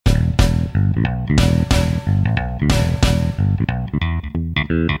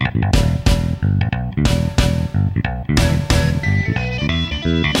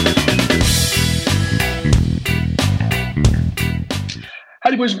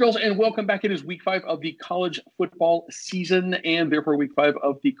boys and girls, and welcome back. It is week 5 of the college football season, and therefore week 5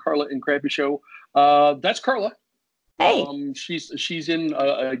 of the Carla and Krabby Show. That's Carla. Hey. She's in,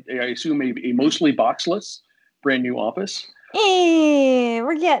 I assume, a mostly boxless brand new office.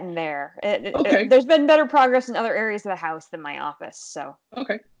 We're getting there. Okay. There's been better progress in other areas of the house than my office. So.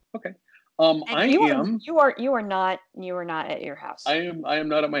 Okay. You are not at your house. I am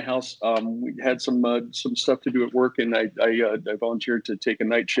not at my house. We had some stuff to do at work, and I volunteered to take a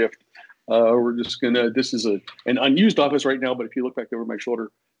night shift. We're just gonna. This is an unused office right now, but if you look back over my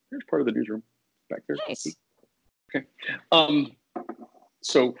shoulder, there's part of the newsroom back there. Nice. Okay.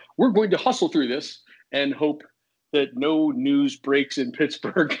 So we're going to hustle through this and hope that no news breaks in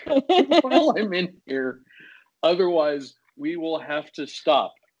Pittsburgh while I'm in here. Otherwise, we will have to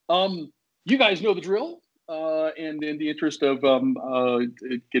stop. You guys know the drill, and in the interest of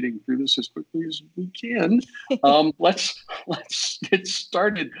getting through this as quickly as we can, let's get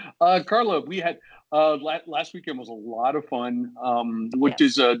started. Carla, we had last weekend was a lot of fun.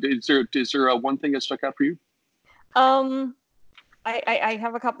 Is there one thing that stuck out for you? I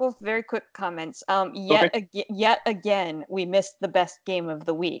have a couple of very quick comments. Yet again, we missed the best game of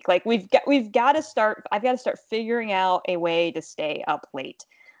the week. Like I've got to start figuring out a way to stay up late.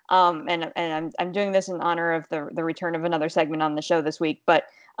 And I'm doing this in honor of the return of another segment on the show this week. But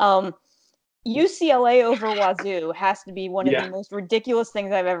UCLA over Wazoo has to be one of the most ridiculous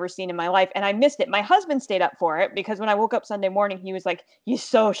things I've ever seen in my life. And I missed it. My husband stayed up for it because when I woke up Sunday morning, he was like, "You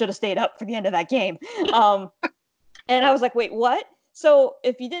so should have stayed up for the end of that game." And I was like, "Wait, what?" So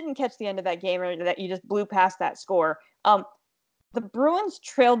if you didn't catch the end of that game or that you just blew past that score, the Bruins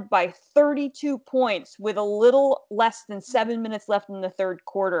trailed by 32 points with a little less than 7 minutes left in the third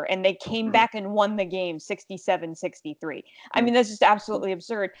quarter, and they came back and won the game 67-63. I mean, that's just absolutely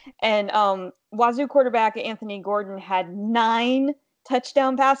absurd. And Wazoo quarterback Anthony Gordon had 9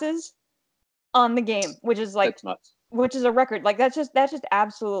 touchdown passes on the game, which is like which is a record. Like that's just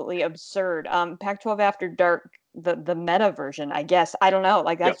absolutely absurd. Pac-12 After Dark, the meta version, I guess. I don't know.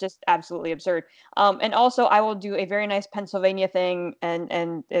 Like that's just absolutely absurd. And also I will do a very nice Pennsylvania thing.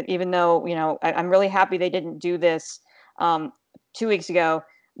 And even though, I'm really happy they didn't do this 2 weeks ago,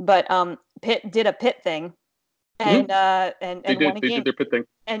 but Pitt did a Pitt thing and won a game. They did their Pitt thing.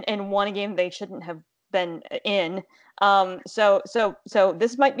 And won a game they shouldn't have been in. So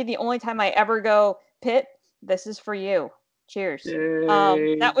this might be the only time I ever go, Pitt, this is for you. Cheers.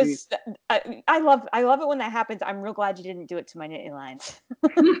 That was I love it when that happens. I'm real glad you didn't do it to my Nittany Lions.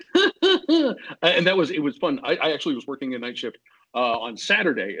 And it was fun. I actually was working a night shift on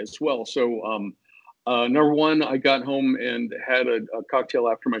Saturday as well. So number one, I got home and had a cocktail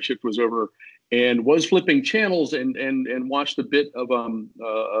after my shift was over, and was flipping channels and watched a bit of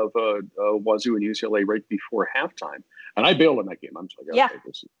Wazoo and UCLA right before halftime. And I bailed on that game. I'm just like, okay,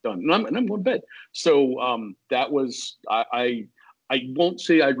 this is done. And I'm going to bed. So that was, I won't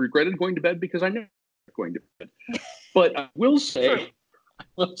say I regretted going to bed because I never going to bed. But I will say,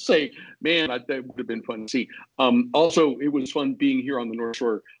 man, that would have been fun to see. Also, it was fun being here on the North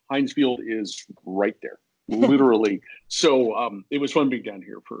Shore. Heinz Field is right there, literally. So it was fun being down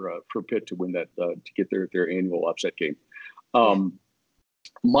here for Pitt to win that, to get their annual upset game.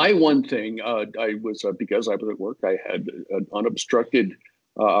 My one thing, I was because I was at work, I had an unobstructed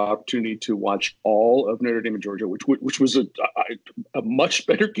opportunity to watch all of Notre Dame and Georgia, which was a much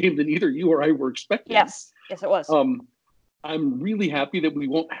better game than either you or I were expecting. Yes, it was. I'm really happy that we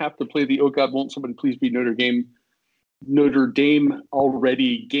won't have to play the "Oh God, won't somebody please be Notre Dame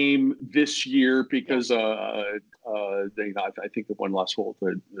already" game this year because I think the one loss will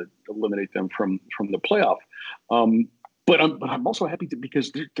eliminate them from the playoff. But I'm also happy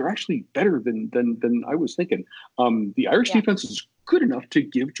because they're actually better than I was thinking. The Irish defense is good enough to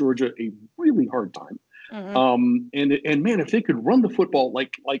give Georgia a really hard time. And man, if they could run the football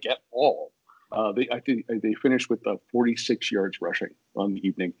like at all, I think they finished with 46 yards rushing on the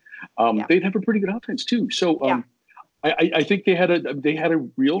evening. They'd have a pretty good offense too. So I think they had a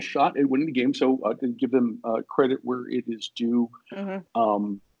real shot at winning the game. So I can give them credit where it is due.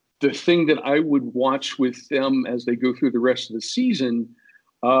 The thing that I would watch with them as they go through the rest of the season,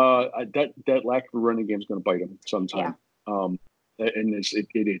 that lack of a running game is going to bite them sometime. And it's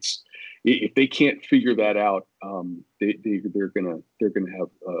if they can't figure that out, they're gonna have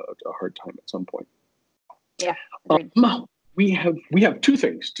a hard time at some point. We have two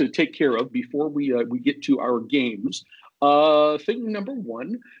things to take care of before we get to our games. Thing number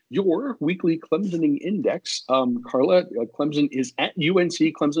one, your weekly Clemsoning Index. Carla, Clemson is at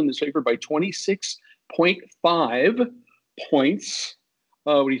UNC. Clemson is favored by 26.5 points.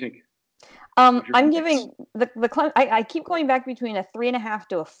 What do you think? I'm giving I keep going back between a 3.5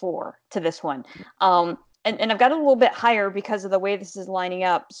 to a 4 to this one. And I've got it a little bit higher because of the way this is lining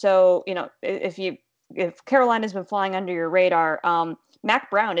up. So, if Carolina's been flying under your radar,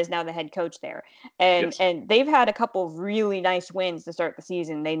 Mac Brown is now the head coach there. And they've had a couple of really nice wins to start the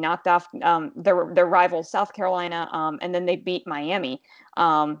season. They knocked off their rivals, South Carolina, and then they beat Miami.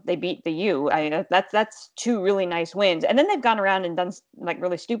 They beat the U. That's 2 really nice wins. And then they've gone around and done like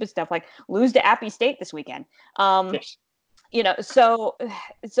really stupid stuff, like lose to Appy State this weekend. So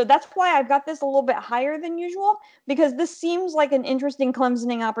that's why I've got this a little bit higher than usual, because this seems like an interesting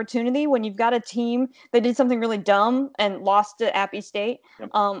Clemsoning opportunity when you've got a team that did something really dumb and lost to Appy State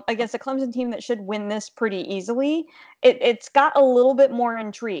against a Clemson team that should win this pretty easily. It's got a little bit more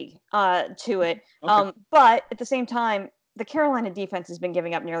intrigue to it. Okay. But at the same time, the Carolina defense has been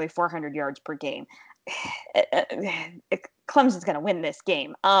giving up nearly 400 yards per game. Clemson's going to win this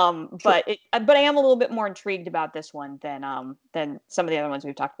game. But I am a little bit more intrigued about this one than some of the other ones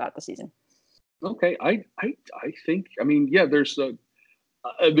we've talked about this season. Okay, I think there's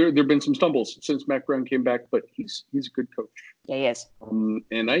there've been some stumbles since Mac Brown came back, but he's a good coach. Yeah, he is.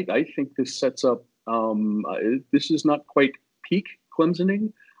 And I think this sets up. This is not quite peak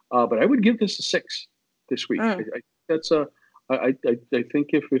Clemsoning, but I would give this a 6 this week. I think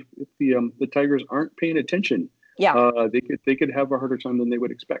if the Tigers aren't paying attention, they could have a harder time than they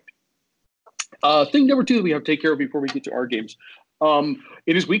would expect. Thing number 2 that we have to take care of before we get to our games.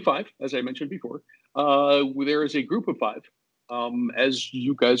 It is week 5, as I mentioned before. There is a group of 5, as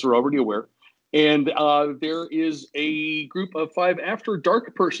you guys are already aware. And there is a group of 5 after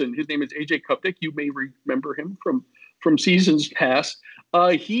dark person. His name is AJ Kupnik. You may remember him from seasons past.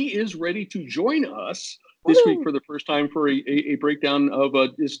 He is ready to join us this week for the first time for a breakdown of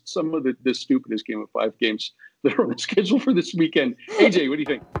some of the stupidest game of 5 games that are on the schedule for this weekend. AJ, what do you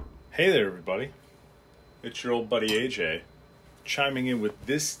think? Hey there, everybody. It's your old buddy AJ, chiming in with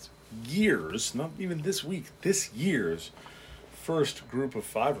this year's, not even this week, this year's first group of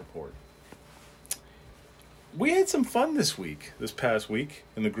 5 report. We had some fun this past week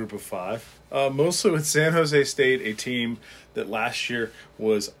in the group of 5, mostly with San Jose State, a team that last year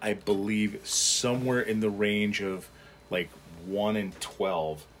was, I believe, somewhere in the range of like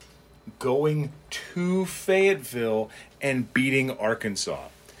 1-12, going to Fayetteville and beating Arkansas.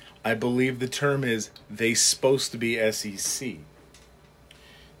 I believe the term is they supposed to be SEC.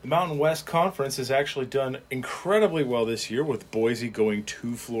 The Mountain West Conference has actually done incredibly well this year, with Boise going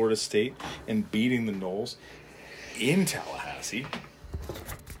to Florida State and beating the Noles in Tallahassee.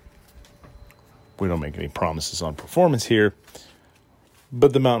 We don't make any promises on performance here,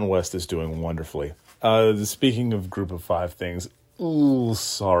 but the Mountain West is doing wonderfully. Speaking of group of 5 things,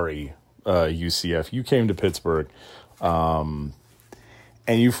 sorry, UCF. You came to Pittsburgh, and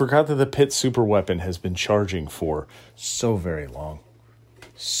you forgot that the Pitt super weapon has been charging for so very long.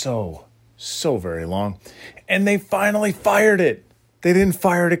 So very long. And they finally fired it. They didn't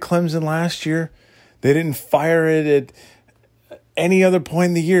fire it at Clemson last year. They didn't fire it at any other point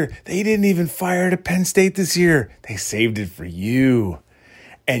in the year. They didn't even fire it at Penn State this year. They saved it for you.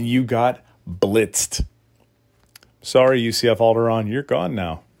 And you got blitzed. Sorry, UCF Alderaan, you're gone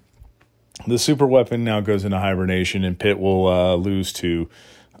now. The super weapon now goes into hibernation, and Pitt will lose to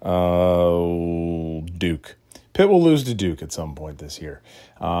Duke. Pitt will lose to Duke at some point this year,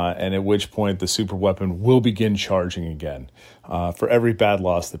 and at which point the super weapon will begin charging again. For every bad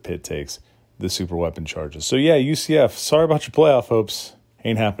loss that Pitt takes, the super weapon charges. So yeah, UCF, sorry about your playoff hopes.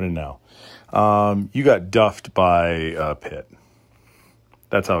 Ain't happening now. You got duffed by Pitt.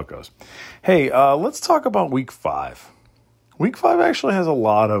 That's how it goes. Hey, let's talk about Week 5. Week 5 actually has a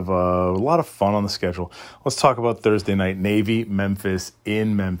lot of fun on the schedule. Let's talk about Thursday night. Navy, Memphis,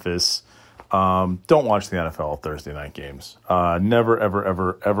 in Memphis. Don't watch the NFL Thursday night games. Never,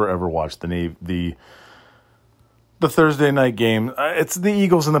 ever watch the Thursday night game. It's the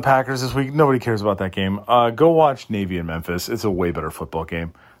Eagles and the Packers this week. Nobody cares about that game. Go watch Navy and Memphis. It's a way better football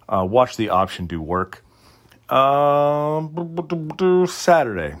game. Watch the option do work.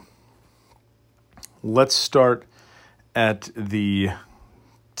 Saturday. Let's start at the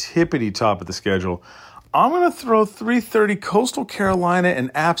tippity top of the schedule. I'm going to throw 3:30 Coastal Carolina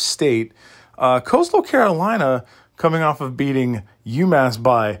and App State. Coastal Carolina coming off of beating UMass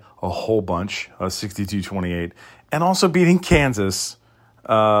by a whole bunch, 62-28, and also beating Kansas.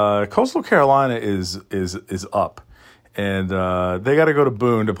 Coastal Carolina is up, and they got to go to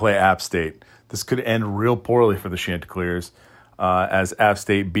Boone to play App State. This could end real poorly for the Chanticleers, as App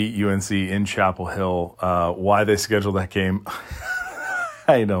State beat UNC in Chapel Hill. Why they scheduled that game,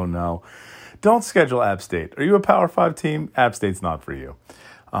 I don't know. Don't schedule App State. Are you a Power 5 team? App State's not for you.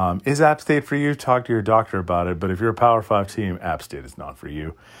 Is App State for you? Talk to your doctor about it. But if you're a Power 5 team, App State is not for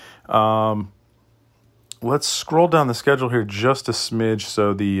you. Let's scroll down the schedule here just a smidge.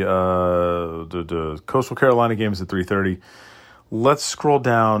 So the Coastal Carolina game is at 3:30. Let's scroll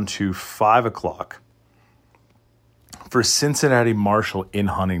down to 5 o'clock for Cincinnati Marshall in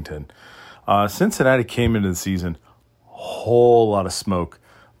Huntington. Cincinnati came into the season, whole lot of smoke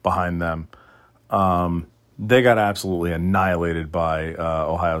behind them. They got absolutely annihilated by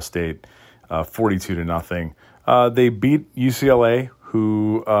Ohio State, 42-0. They beat UCLA,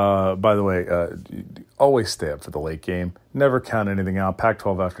 who, by the way, always stay up for the late game. Never count anything out.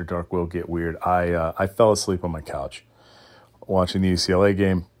 Pac-12 after dark will get weird. I fell asleep on my couch watching the UCLA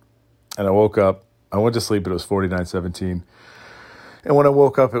game, and I woke up. I went to sleep, it was 49-17. And when I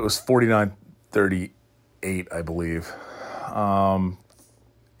woke up, it was 49-38, I believe.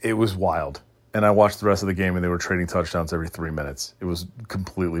 It was wild. And I watched the rest of the game, and they were trading touchdowns every 3 minutes. It was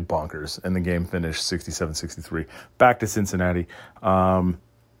completely bonkers. And the game finished 67-63. Back to Cincinnati.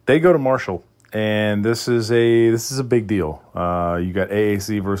 They go to Marshall, and this is a big deal. You got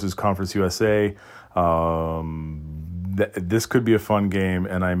AAC versus Conference USA. This could be a fun game,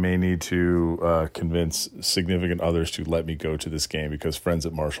 and I may need to convince significant others to let me go to this game because friends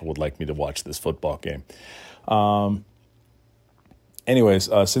at Marshall would like me to watch this football game. Anyways,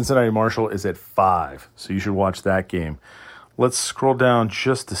 Cincinnati Marshall is at 5, so you should watch that game. Let's scroll down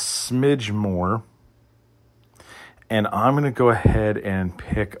just a smidge more, and I'm going to go ahead and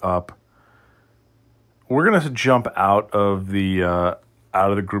pick up. We're going to jump out of the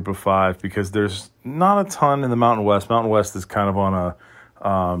group of 5 because there's not a ton in the Mountain West. Mountain West is kind of on a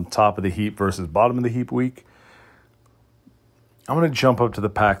top of the heap versus bottom of the heap week. I'm going to jump up to the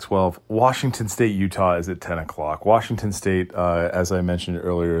Pac-12. Washington State, Utah is at 10 o'clock. Washington State, as I mentioned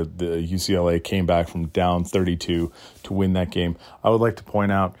earlier, the UCLA came back from down 32 to win that game. I would like to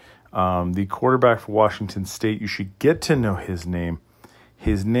point out the quarterback for Washington State, you should get to know his name.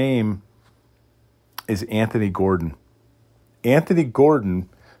 His name is Anthony Gordon. Anthony Gordon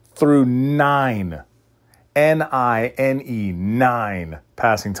threw 9 passing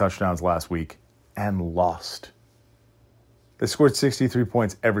touchdowns last week and lost. They scored 63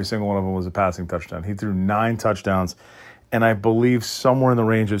 points. Every single one of them was a passing touchdown. He threw 9 touchdowns, and I believe somewhere in the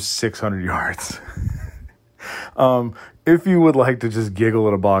range of 600 yards. If you would like to just giggle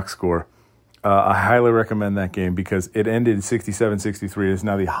at a box score, I highly recommend that game because it ended 67-63. It's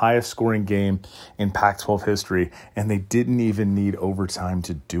now the highest scoring game in Pac-12 history, and they didn't even need overtime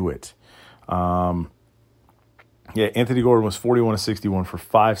to do it. Anthony Gordon was 41-61 for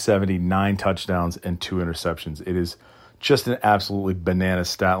 570, 9 touchdowns, and 2 interceptions. It is just an absolutely bananas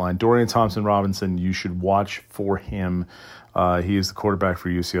stat line. Dorian Thompson-Robinson, you should watch for him. He is the quarterback for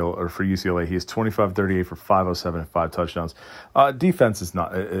UCLA. He is 25-38 for 507 and 5 touchdowns. Defense is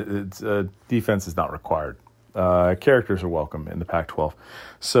not required. Characters are welcome in the Pac-12.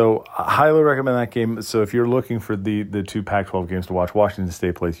 So I highly recommend that game. So if you're looking for the 2 Pac-12 games to watch, Washington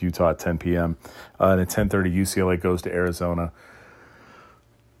State plays Utah at 10 p.m. And at 10:30, UCLA goes to Arizona.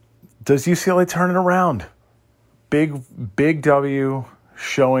 Does UCLA turn it around? Big W,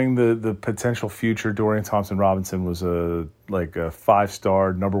 showing the potential future. Dorian Thompson-Robinson was a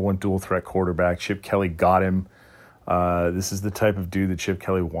 5-star, number 1 dual threat quarterback. Chip Kelly got him. This is the type of dude that Chip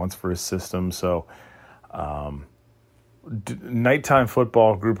Kelly wants for his system. So nighttime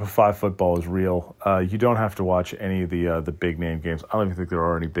football, group of 5 football is real. You don't have to watch any of the big name games. I don't even think there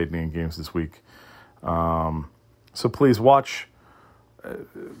are any big name games this week. So please watch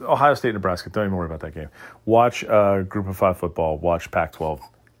Ohio State, Nebraska. Don't even worry about that game. Watch Group of 5 football. Watch Pac-12,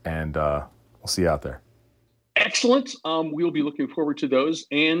 and we'll see you out there. Excellent. We will be looking forward to those,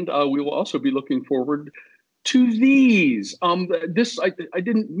 and we will also be looking forward to these. I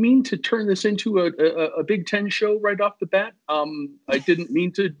didn't mean to turn this into a Big Ten show right off the bat. I didn't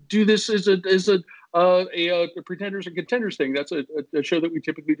mean to do this as a Pretenders and Contenders thing. That's a show that we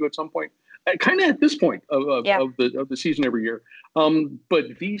typically do at some point, kind of at this point of the season every year.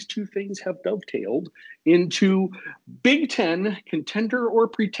 But these 2 things have dovetailed into Big Ten Contender or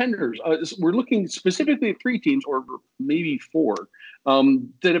Pretenders. We're looking specifically at 3 teams, or maybe 4,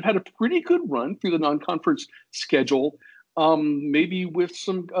 that have had a pretty good run through the non-conference schedule. Maybe with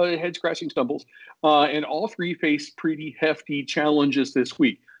some head-scratching stumbles, and all 3 face pretty hefty challenges this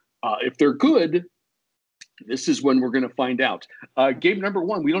week. If they're good, this is when we're going to find out. Game number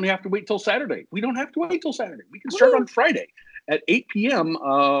 1, we don't have to wait till Saturday. We can start on Friday at 8 p.m.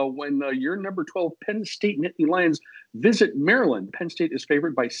 When your number 12 Penn State Nittany Lions visit Maryland. Penn State is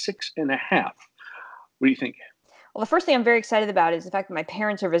favored by 6.5. What do you think? Well, the first thing I'm very excited about is the fact that my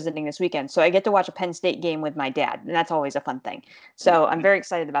parents are visiting this weekend. So I get to watch a Penn State game with my dad, and that's always a fun thing. So I'm very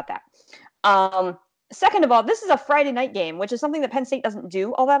excited about that. Second of all, this is a Friday night game, which is something that Penn State doesn't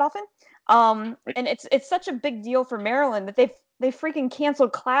do all that often. Right. And it's such a big deal for Maryland that they freaking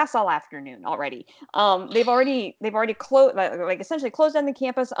canceled class all afternoon already. They've already closed, like essentially closed down the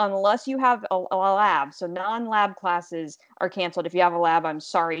campus unless you have a lab. So non-lab classes are canceled. If you have a lab, I'm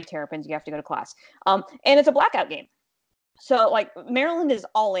sorry, Terrapins, you have to go to class. And it's a blackout game. So like Maryland is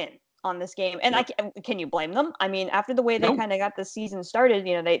all in on this game, and can you blame them? I mean, after the way they kind of got the season started,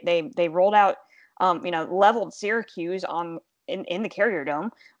 they rolled out, leveled Syracuse in the Carrier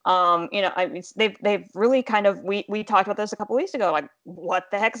Dome. They've really kind of, we talked about this a couple weeks ago, like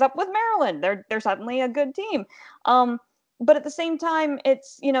what the heck's up with Maryland? They're suddenly a good team. But at the same time,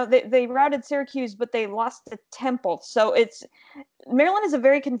 it's, they routed Syracuse, but they lost to Temple. So Maryland is a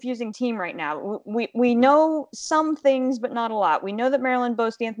very confusing team right now. We know some things, but not a lot. We know that Maryland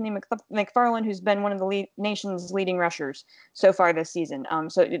boasts Anthony McFarland, who's been one of the nation's leading rushers so far this season.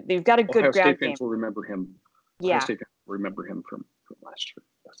 So they've got a good Ohio ground State fans game. will remember him. Yeah. Ohio State fans will remember him from last year.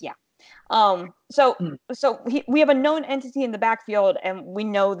 Yes. Yeah. So we have a known entity in the backfield, and we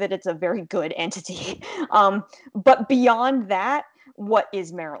know that it's a very good entity. But beyond that, what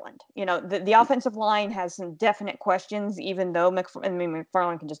is Maryland? The offensive line has some definite questions, even though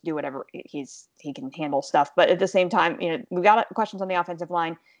McFarland can just do whatever he can handle stuff. But at the same time, we've got questions on the offensive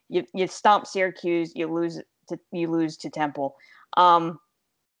line. You stomp Syracuse, you lose to Temple.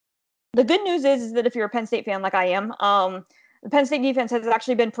 The good news is that if you're a Penn State fan like I am, the Penn State defense has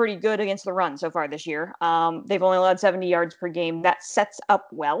actually been pretty good against the run so far this year. They've only allowed 70 yards per game. That sets up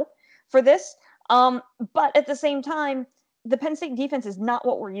well for this. But at the same time, the Penn State defense is not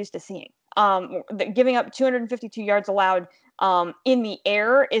what we're used to seeing. Giving up 252 yards allowed in the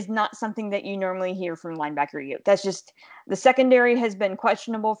air is not something that you normally hear from linebacker U. That's just, the secondary has been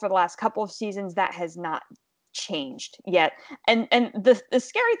questionable for the last couple of seasons. That has not changed yet. And the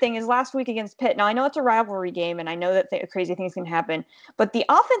scary thing is last week against Pitt. Now I know it's a rivalry game, and I know that crazy things can happen, but the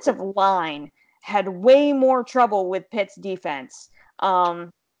offensive line had way more trouble with Pitt's defense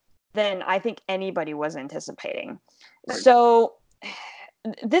than I think anybody was anticipating. Right. So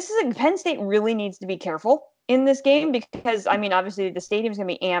Penn State really needs to be careful in this game because, I mean, obviously the stadium's going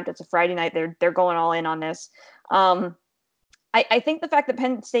to be amped. It's a Friday night. They're going all in on this. I think the fact that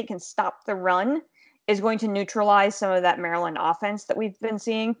Penn State can stop the run is going to neutralize some of that Maryland offense that we've been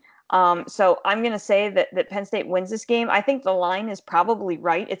seeing. So I'm going to say that Penn State wins this game. I think the line is probably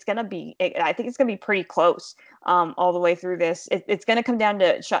right. I think it's going to be pretty close all the way through this. It's going to come down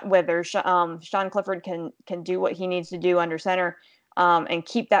to whether Sean Clifford can do what he needs to do under center and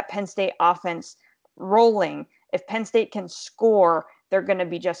keep that Penn State offense rolling. If Penn State can score, they're going to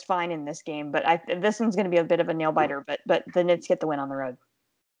be just fine in this game. But this one's going to be a bit of a nail biter. But the Knights get the win on the road.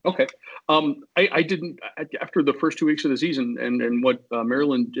 Okay. I didn't, after the first 2 weeks of the season and what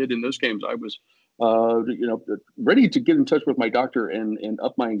Maryland did in those games, I was, ready to get in touch with my doctor and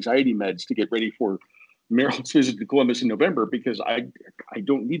up my anxiety meds to get ready for Maryland's visit to Columbus in November, because I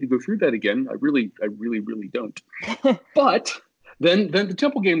don't need to go through that again. I really don't. But then the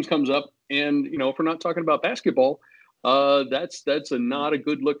Temple games comes up, and, if we're not talking about basketball, that's not a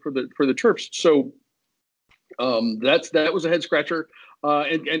good look for the Terps. So that was a head scratcher.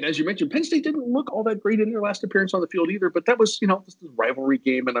 And as you mentioned, Penn State didn't look all that great in their last appearance on the field either. But that was, this is a rivalry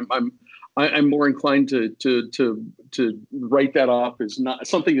game, and I'm more inclined to write that off as not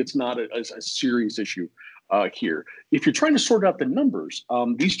something that's not a serious issue here. If you're trying to sort out the numbers,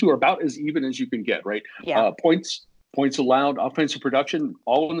 these two are about as even as you can get, right? Yeah. Points allowed, offensive production,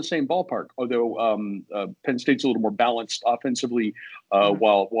 all in the same ballpark. Although Penn State's a little more balanced offensively,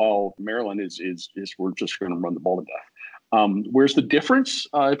 while Maryland is we're just going to run the ball to death. Where's the difference?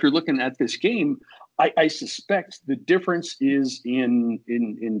 If you're looking at this game, I suspect the difference is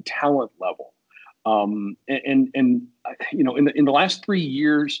in talent level. In the last 3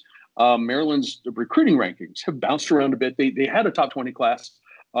 years, Maryland's recruiting rankings have bounced around a bit. They had a top 20 class.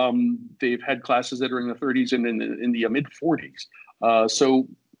 They've had classes that are in the 30s and in the mid 40s. So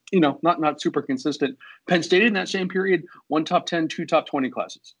not super consistent. Penn State in that same period, 1 top 10, 2 top 20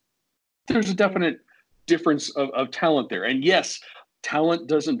 classes. There's a definite difference of talent there. And yes, talent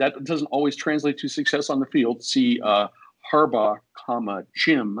doesn't always translate to success on the field. See Harbaugh,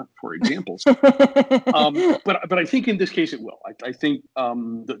 Jim, for examples. But I think in this case it will. I think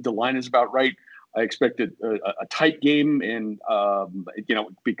the line is about right. I expect a tight game, and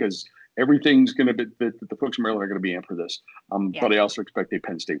because everything's going to be the folks in Maryland are going to be amped for this. But I also expect a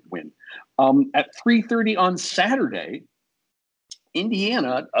Penn State win. At 3:30 on Saturday,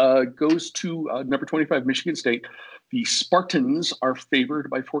 Indiana goes to number 25, Michigan State. The Spartans are favored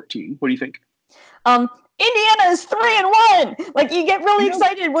by 14. What do you think? Indiana is 3-1. Like, you get really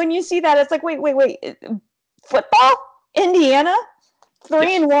excited when you see that. It's like, wait. Football? Indiana?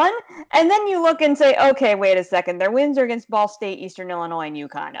 3-1? And then you look and say, okay, wait a second. Their wins are against Ball State, Eastern Illinois, and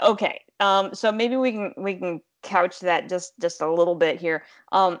UConn. Okay. So maybe we can couch that just a little bit here.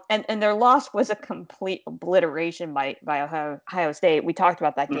 And their loss was a complete obliteration by Ohio State. We talked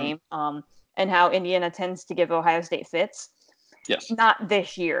about that game. And how Indiana tends to give Ohio State fits. Yes. Not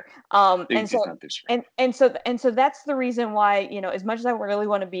this year. Not this year. And so that's the reason why, as much as I really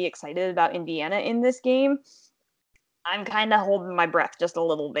want to be excited about Indiana in this game, I'm kind of holding my breath just a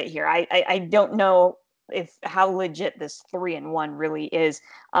little bit here. I don't know how legit this 3-1 really is.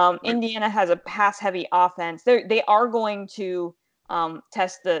 Indiana has a pass-heavy offense. They are going to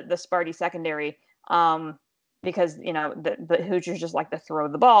test the Sparty secondary because the Hoosiers just like to throw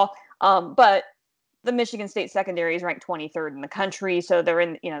the ball. But the Michigan State secondary is ranked 23rd in the country, so they're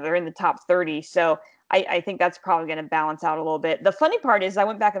in the top 30. So I think that's probably going to balance out a little bit. The funny part is I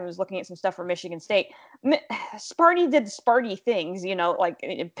went back and was looking at some stuff for Michigan State. Sparty did Sparty things, like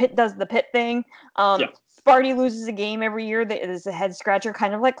Pitt does the Pitt thing. Sparty loses a game every year that is a head scratcher,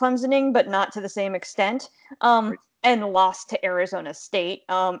 kind of like Clemsoning, but not to the same extent. And lost to Arizona State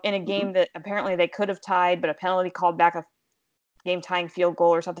in a game that apparently they could have tied, but a penalty called back a game-tying field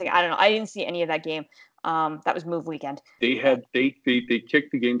goal or something. I don't know. I didn't see any of that game. That was move weekend. They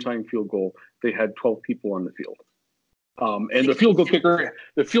kicked the game-tying field goal. They had 12 people on the field, and the field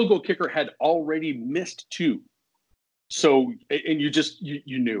goal kicker had already missed 2. So, and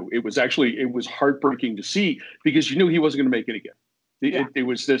you knew it was heartbreaking to see because you knew he wasn't going to make it again. It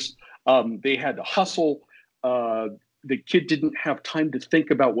was this. They had to hustle. The kid didn't have time to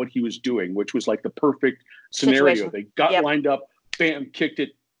think about what he was doing, which was like the perfect scenario. Situation. They got lined up, bam, kicked it.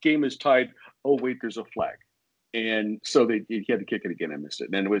 Game is tied. Oh wait, there's a flag, and so he had to kick it again and missed it.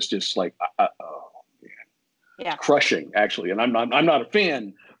 And it was just like, oh man, crushing actually. And I'm not a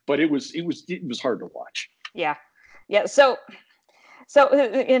fan, but it was hard to watch. Yeah. So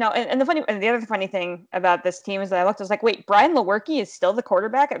and the other funny thing about this team is that I looked, I was like, wait, Brian Lewerke is still the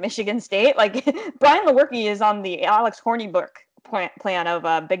quarterback at Michigan State? Like, Brian Lewerke is on the Alex Hornibrook plan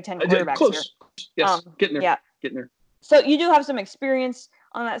of Big Ten quarterbacks. Close. Here. Yes, getting there. Yeah. Getting there. So you do have some experience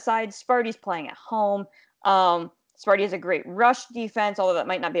on that side. Sparty's playing at home. Sparty has a great rush defense, although that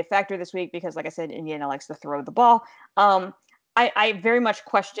might not be a factor this week because, like I said, Indiana likes to throw the ball. I very much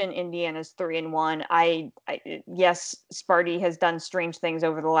question Indiana's 3-1. Yes, Sparty has done strange things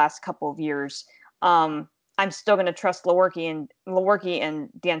over the last couple of years. I'm still going to trust Lewerke and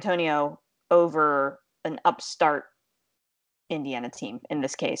D'Antonio over an upstart Indiana team in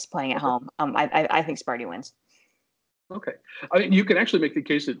this case, playing at home. I think Sparty wins. Okay. I mean, you can actually make the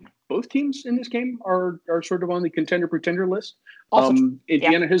case that both teams in this game are sort of on the contender-pretender list.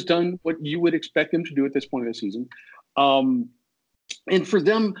 Indiana has done what you would expect them to do at this point of the season. And for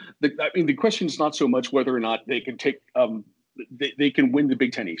them, the question is not so much whether or not they can take they can win the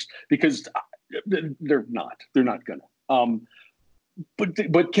Big Ten East, because they're not gonna.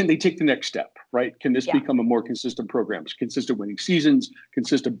 But can they take the next step, right? Can this become a more consistent program, consistent winning seasons,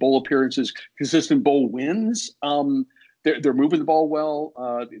 consistent bowl appearances, consistent bowl wins? They're moving the ball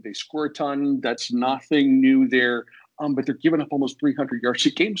well. They score a ton. That's nothing new there. But they're giving up almost 300 yards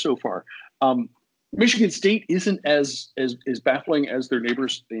a game so far. Michigan State isn't as baffling as their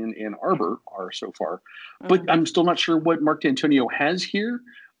neighbors in Ann Arbor are so far. But I'm still not sure what Mark D'Antonio has here.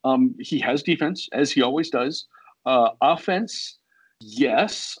 He has defense, as he always does. Offense,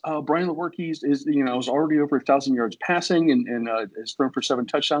 yes. Brian Lewerke is already over 1,000 yards passing and has thrown for 7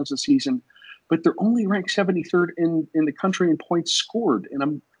 touchdowns this season. But they're only ranked 73rd in the country in points scored.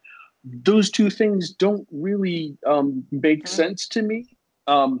 And those two things don't really make sense to me.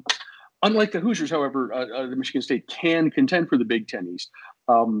 Unlike the Hoosiers, however, the Michigan State can contend for the Big Ten East.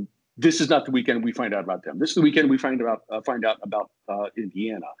 This is not the weekend we find out about them. This is the weekend we find out about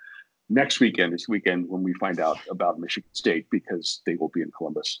Indiana. Next weekend is the weekend when we find out about Michigan State, because they will be in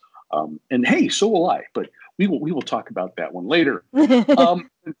Columbus. And hey, so will I. But we will talk about that one later.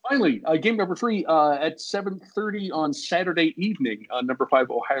 And finally, game number 3 at 7:30 on Saturday evening. Number 5,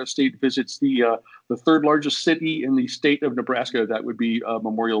 Ohio State visits the third largest city in the state of Nebraska. That would be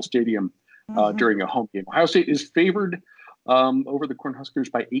Memorial Stadium during a home game. Ohio State is favored over the Cornhuskers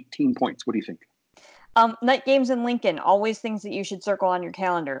by 18 points. What do you think? Night games in Lincoln, always things that you should circle on your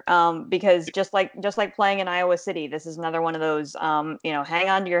calendar. Because just like playing in Iowa City, this is another one of those, hang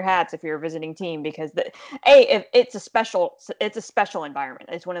on to your hats if you're a visiting team, because it's a special environment.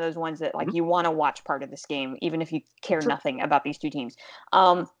 It's one of those ones that like you want to watch part of this game, even if you care nothing about these two teams.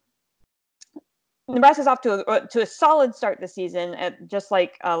 Nebraska's off to a solid start this season. Just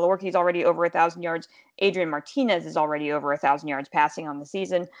like Lewerke's already over 1,000 yards. Adrian Martinez is already over 1,000 yards passing on the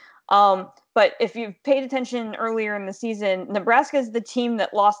season. But if you've paid attention earlier in the season, Nebraska is the team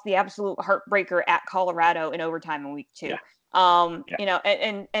that lost the absolute heartbreaker at Colorado in overtime in week 2. And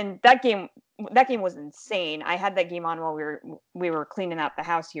that game was insane. I had that game on while we were cleaning out the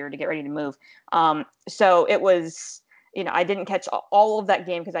house here to get ready to move. So it was, I didn't catch all of that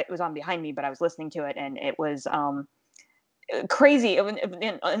game because it was on behind me, but I was listening to it, and it was crazy. It was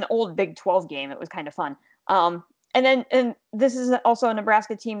an old Big 12 game. It was kind of fun. And this is also a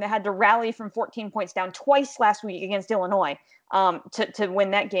Nebraska team that had to rally from 14 points down twice last week against Illinois to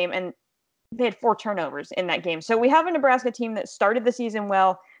win that game. And they had 4 turnovers in that game. So we have a Nebraska team that started the season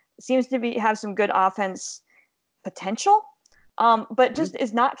well, seems to have some good offense potential, but just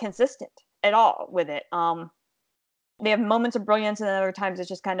is not consistent at all with it. They have moments of brilliance, and then other times it's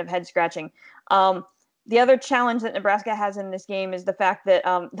just kind of head scratching. The other challenge that Nebraska has in this game is the fact that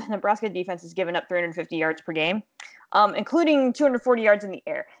the Nebraska defense has given up 350 yards per game, including 240 yards in the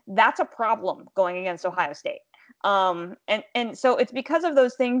air. That's a problem going against Ohio State. And so it's because of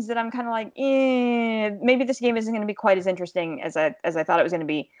those things that I'm kind of like, maybe this game isn't going to be quite as interesting as I thought it was going to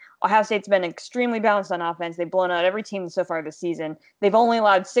be. Ohio State's been extremely balanced on offense. They've blown out every team so far this season. They've only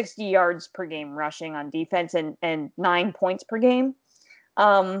allowed 60 yards per game rushing on defense and 9 points per game.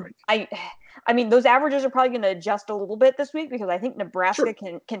 I mean, those averages are probably going to adjust a little bit this week because I think Nebraska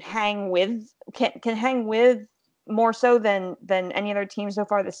can hang with more so than any other team so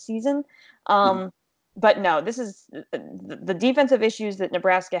far this season. But no, this is the defensive issues that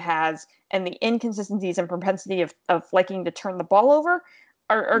Nebraska has, and the inconsistencies and propensity of liking to turn the ball over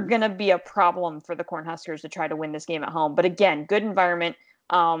are going to be a problem for the Cornhuskers to try to win this game at home. But again, good environment,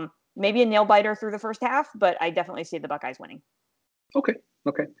 maybe a nail biter through the first half, but I definitely see the Buckeyes winning. Okay.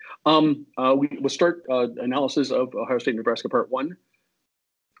 We'll start analysis of Ohio State, Nebraska Part 1.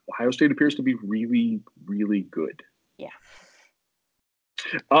 Ohio State appears to be really, really good. Yeah.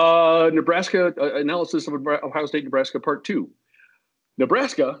 Nebraska analysis of Ohio State, Nebraska Part 2.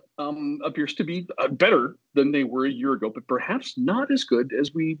 Nebraska appears to be better than they were a year ago, but perhaps not as good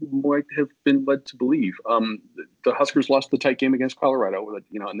as we might have been led to believe. The Huskers lost the tight game against Colorado,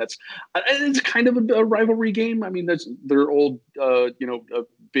 and it's kind of a rivalry game. I mean, that's their old,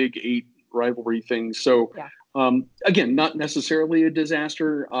 Big 8 rivalry thing. So, again, not necessarily a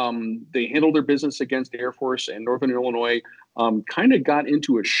disaster. They handled their business against Air Force and Northern Illinois. Kind of got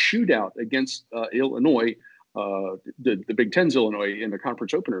into a shootout against Illinois. The Big Ten's Illinois in the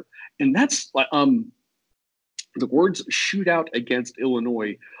conference opener, and that's the words "shootout" against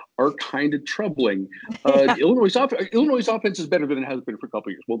Illinois are kind of troubling. Illinois' offense is better than it has been for a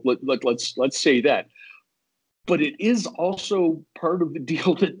couple of years. Well, let's say that, but it is also part of the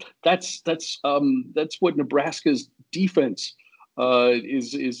deal that's what Nebraska's defense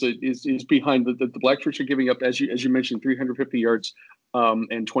is behind. The Blackshirts are giving up, as you mentioned, 350 yards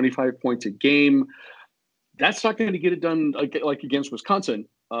and 25 points a game. That's not going to get it done like against Wisconsin,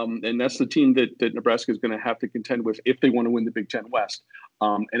 and that's the team that Nebraska is going to have to contend with if they want to win the Big Ten West.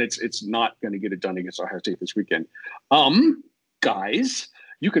 And it's not going to get it done against Ohio State this weekend. Guys,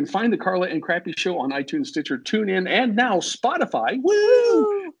 you can find the Carla and Crappy Show on iTunes, Stitcher, TuneIn, and now Spotify.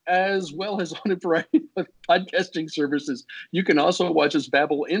 Woo! As well as on a variety of podcasting services. You can also watch us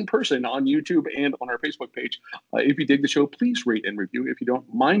babble in person on YouTube and on our Facebook page. If you dig the show, please rate and review. If you don't,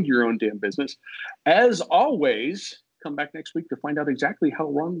 mind your own damn business. As always, come back next week to find out exactly how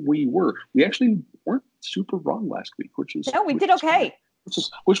wrong we were. We actually weren't super wrong last week, which did okay.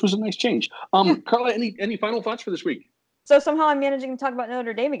 Which was a nice change. Carla, any final thoughts for this week? So somehow I'm managing to talk about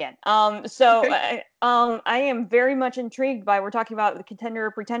Notre Dame again. I am very much intrigued by, we're talking about the contender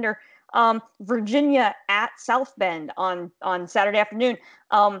or pretender, Virginia at South Bend on Saturday afternoon.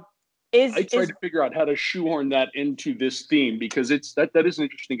 I tried to figure out how to shoehorn that into this theme because that is an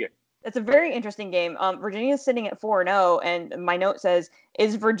interesting game. It's a very interesting game. Virginia is sitting at 4-0, and my note says,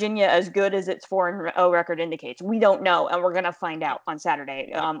 "Is Virginia as good as its 4-0 record indicates?" We don't know, and we're going to find out on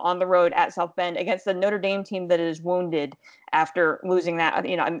Saturday on the road at South Bend against the Notre Dame team that is wounded after losing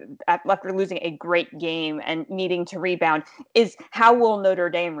after losing a great game and needing to rebound. Is how will Notre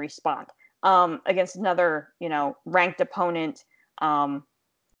Dame respond against another ranked opponent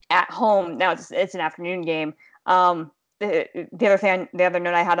at home? Now it's an afternoon game. the other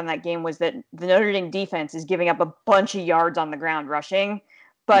note I had on that game was that the Notre Dame defense is giving up a bunch of yards on the ground rushing,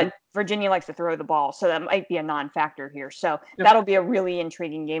 but Virginia likes to throw the ball, so that might be a non-factor here. So that'll be a really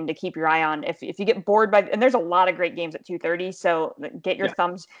intriguing game to keep your eye on. If you get bored by, and there's a lot of great games at 2:30, so get your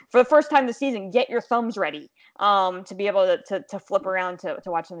thumbs for the first time this season. Get your thumbs ready to be able to flip around to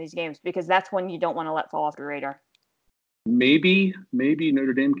watch some of these games, because that's when you don't want to let fall off your radar. Maybe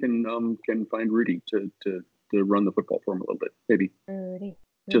Notre Dame can find Rudy to run the football for him a little bit. Maybe. Rudy.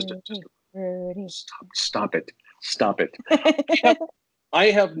 Stop it. I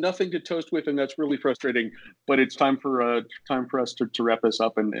have nothing to toast with, and that's really frustrating. But it's time for us to wrap this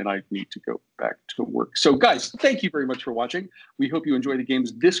up, and I need to go back to work. So, guys, thank you very much for watching. We hope you enjoy the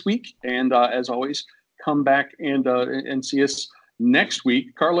games this week, and as always, come back and see us next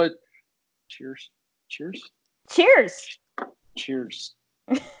week. Carla, cheers.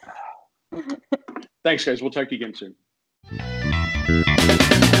 Thanks, guys. We'll talk to you again soon.